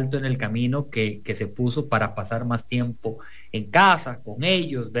ese alto en el camino que se puso para pasar más tiempo en casa con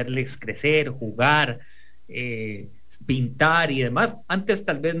ellos, verles crecer, jugar, pintar y demás. Antes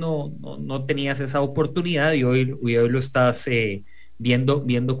tal vez no tenías esa oportunidad, y hoy lo estás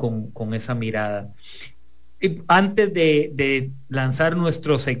viendo con esa mirada. Antes de lanzar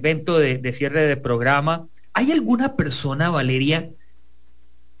nuestro segmento de cierre de programa, ¿hay alguna persona, Valeria,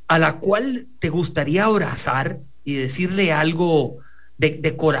 a la cual te gustaría abrazar y decirle algo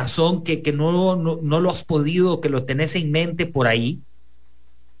de corazón que no lo has podido, que lo tenés en mente por ahí?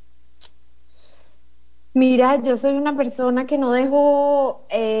 Mira, yo soy una persona que no dejo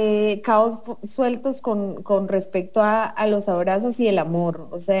cabos sueltos con respecto a los abrazos y el amor.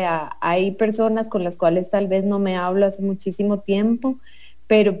 O sea, hay personas con las cuales tal vez no me hablo hace muchísimo tiempo,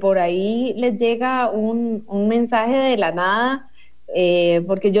 pero por ahí les llega un mensaje de la nada,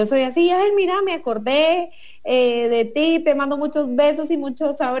 porque yo soy así, ay, mira, me acordé de ti, te mando muchos besos y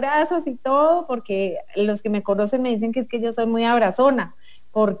muchos abrazos y todo, porque los que me conocen me dicen que es que yo soy muy abrazona.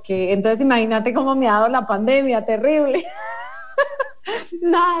 Porque entonces imagínate cómo me ha dado la pandemia, terrible.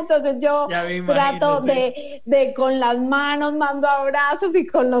 No, entonces yo trato de con las manos mando abrazos y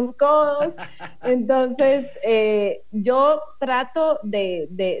con los codos. Entonces yo trato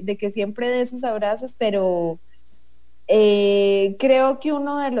de que siempre dé esos abrazos, pero creo que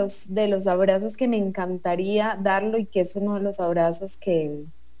uno de los abrazos que me encantaría darlo, y que es uno de los abrazos que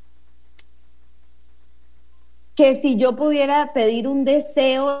si yo pudiera pedir un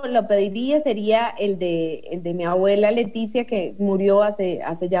deseo, lo pediría, sería el de mi abuela Leticia, que murió hace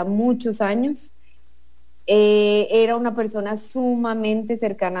ya muchos años. Era una persona sumamente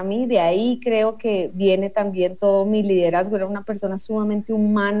cercana a mí, de ahí creo que viene también todo mi liderazgo. Era una persona sumamente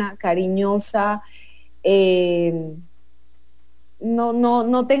humana, cariñosa,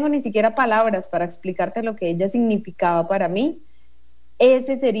 no tengo ni siquiera palabras para explicarte lo que ella significaba para mí.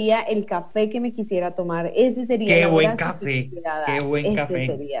 Ese sería el café que me quisiera tomar, ese sería Qué el buen abrazo que café, quisiera qué dar, buen ese café.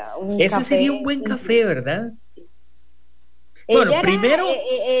 sería un Ese sería café un buen café, increíble. ¿verdad? Bueno, Ella era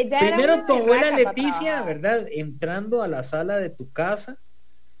primero una tu abuela berraca para Leticia, trabajar. ¿verdad? Entrando a la sala de tu casa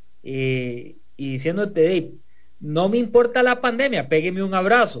y diciéndote, "Hey, no me importa la pandemia, pégueme un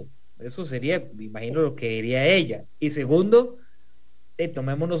abrazo". Eso sería, me imagino lo que diría ella. Y segundo,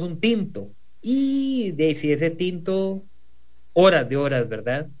 tomémonos un tinto. Y de si ese tinto, horas de horas,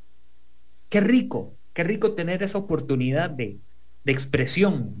 ¿verdad? Qué rico tener esa oportunidad de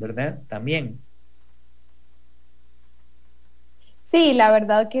expresión, ¿verdad? También. Sí, la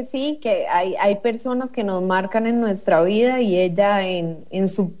verdad que sí, que hay personas que nos marcan en nuestra vida y ella en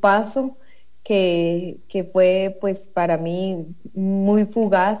su paso, que fue pues para mí muy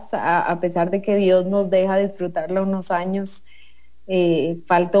fugaz, a pesar de que Dios nos deja disfrutarla unos años,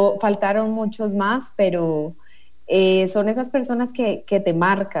 faltaron muchos más, pero son esas personas que te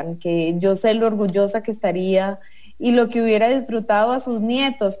marcan, que yo sé lo orgullosa que estaría y lo que hubiera disfrutado a sus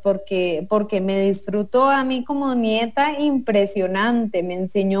nietos, porque me disfrutó a mí como nieta impresionante, me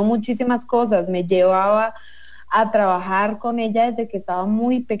enseñó muchísimas cosas, me llevaba a trabajar con ella desde que estaba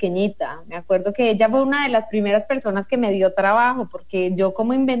muy pequeñita. Me acuerdo que ella fue una de las primeras personas que me dio trabajo, porque yo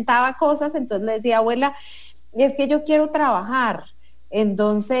como inventaba cosas, entonces le decía, abuela, es que yo quiero trabajar,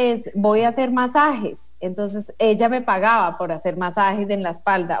 entonces voy a hacer masajes. Entonces ella me pagaba por hacer masajes en la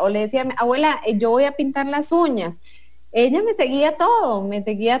espalda. O le decía, abuela, yo voy a pintar las uñas. Ella me seguía todo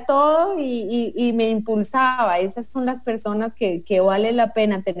y me impulsaba. Esas son las personas que vale la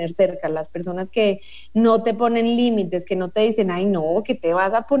pena tener cerca, las personas que no te ponen límites, que no te dicen, ay no, que te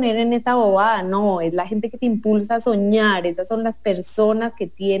vas a poner en esta bobada. No, es la gente que te impulsa a soñar. Esas son las personas que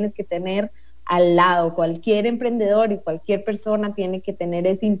tienes que tener al lado. Cualquier emprendedor y cualquier persona tiene que tener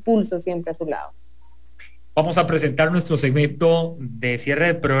ese impulso siempre a su lado. Vamos a presentar nuestro segmento de cierre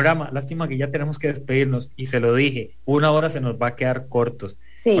del programa. Lástima que ya tenemos que despedirnos y se lo dije, 1 hora se nos va a quedar cortos.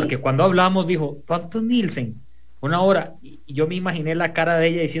 Porque Sí. cuando hablamos dijo, ¿cuántos Nielsen? 1 hora. Y yo me imaginé la cara de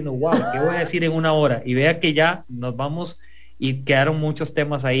ella diciendo, wow, ¿qué voy a decir en 1 hora? Y vea que ya nos vamos y quedaron muchos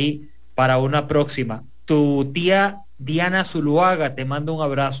temas ahí para una próxima. Tu tía Diana Zuluaga te manda un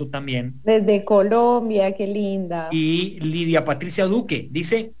abrazo también. Desde Colombia, qué linda. Y Lidia Patricia Duque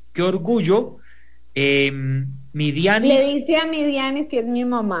dice, qué orgullo. Mi Le Dianis. dice a mi Dianis que es mi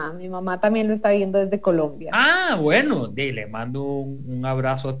mamá también lo está viendo desde Colombia. Ah, bueno, le mando un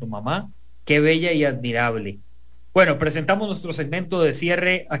abrazo a tu mamá. Qué bella y admirable. Bueno, presentamos nuestro segmento de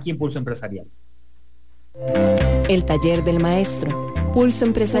cierre aquí en Pulso Empresarial. El taller del maestro. Pulso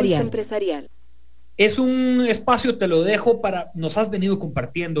Empresarial. Es un espacio, te lo dejo nos has venido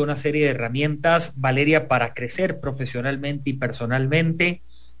compartiendo una serie de herramientas, Valeria, para crecer profesionalmente y personalmente.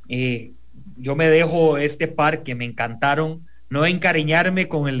 Yo me dejo este par que me encantaron, no encariñarme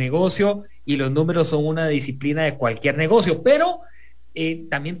con el negocio, y los números son una disciplina de cualquier negocio, pero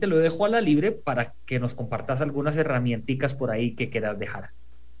también te lo dejo a la libre para que nos compartas algunas herramienticas por ahí que quieras dejar.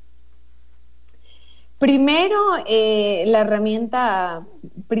 Primero, la herramienta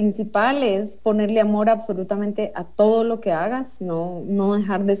principal es ponerle amor absolutamente a todo lo que hagas, no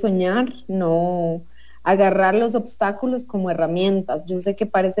dejar de soñar, no agarrar los obstáculos como herramientas. Yo sé que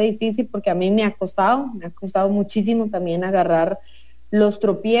parece difícil porque a mí me ha costado muchísimo también agarrar los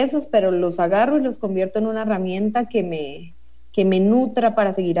tropiezos, pero los agarro y los convierto en una herramienta que me nutra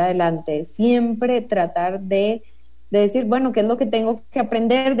para seguir adelante. Siempre tratar de decir, bueno, ¿qué es lo que tengo que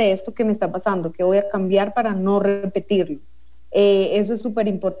aprender de esto que me está pasando? ¿Qué voy a cambiar para no repetirlo? Eso es súper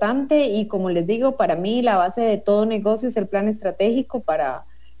importante y como les digo, para mí la base de todo negocio es el plan estratégico para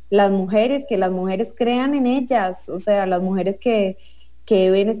las mujeres, que las mujeres crean en ellas, o sea, las mujeres que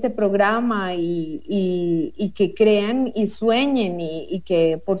ven este programa y que crean y sueñen y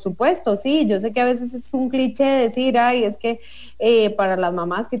que, por supuesto, sí, yo sé que a veces es un cliché decir, ay, es que para las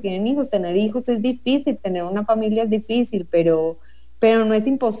mamás que tienen hijos, tener hijos es difícil, tener una familia es difícil, pero no es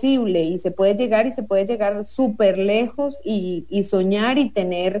imposible y se puede llegar súper lejos y soñar y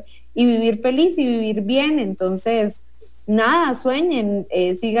tener y vivir feliz y vivir bien. Entonces, nada, sueñen,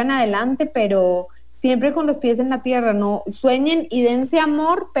 sigan adelante, pero siempre con los pies en la tierra, no sueñen y dense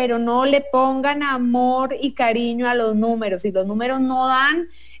amor, pero no le pongan amor y cariño a los números. Si los números no dan,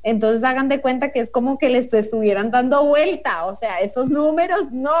 entonces hagan de cuenta que es como que les estuvieran dando vuelta. O sea, esos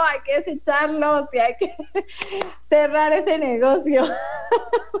números no, hay que desecharlos y hay que cerrar ese negocio.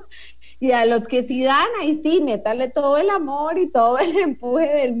 Y a los que sí dan, ahí sí, métale todo el amor y todo el empuje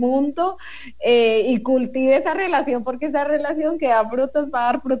del mundo y cultive esa relación, porque esa relación que da frutos va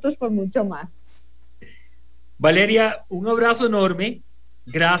a dar frutos por mucho más. Valeria, un abrazo enorme.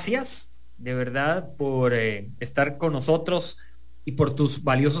 Gracias de verdad por estar con nosotros y por tus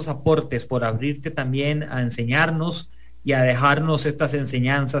valiosos aportes, por abrirte también a enseñarnos y a dejarnos estas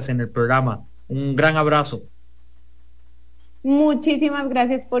enseñanzas en el programa. Un gran abrazo. Muchísimas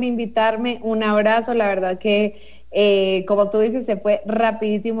gracias por invitarme. Un abrazo. La verdad que, como tú dices, se fue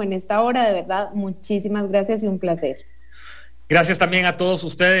rapidísimo en esta hora. De verdad, muchísimas gracias y un placer. Gracias también a todos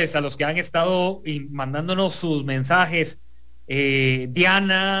ustedes, a los que han estado mandándonos sus mensajes.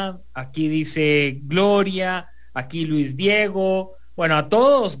 Diana, aquí dice Gloria, aquí Luis Diego. Bueno, a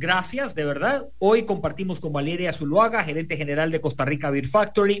todos, gracias, de verdad. Hoy compartimos con Valeria Zuluaga, gerente general de Costa Rica Beer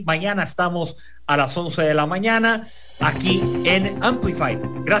Factory. Mañana estamos a las 11 de la mañana aquí en Amplify.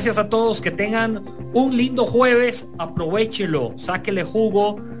 Gracias a todos, que tengan un lindo jueves, aprovéchelo, sáquele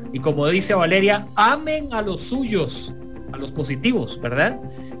jugo y, como dice Valeria, amen a los suyos, a los positivos, ¿verdad?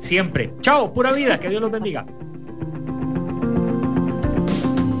 Siempre. Chao, pura vida, que Dios los bendiga.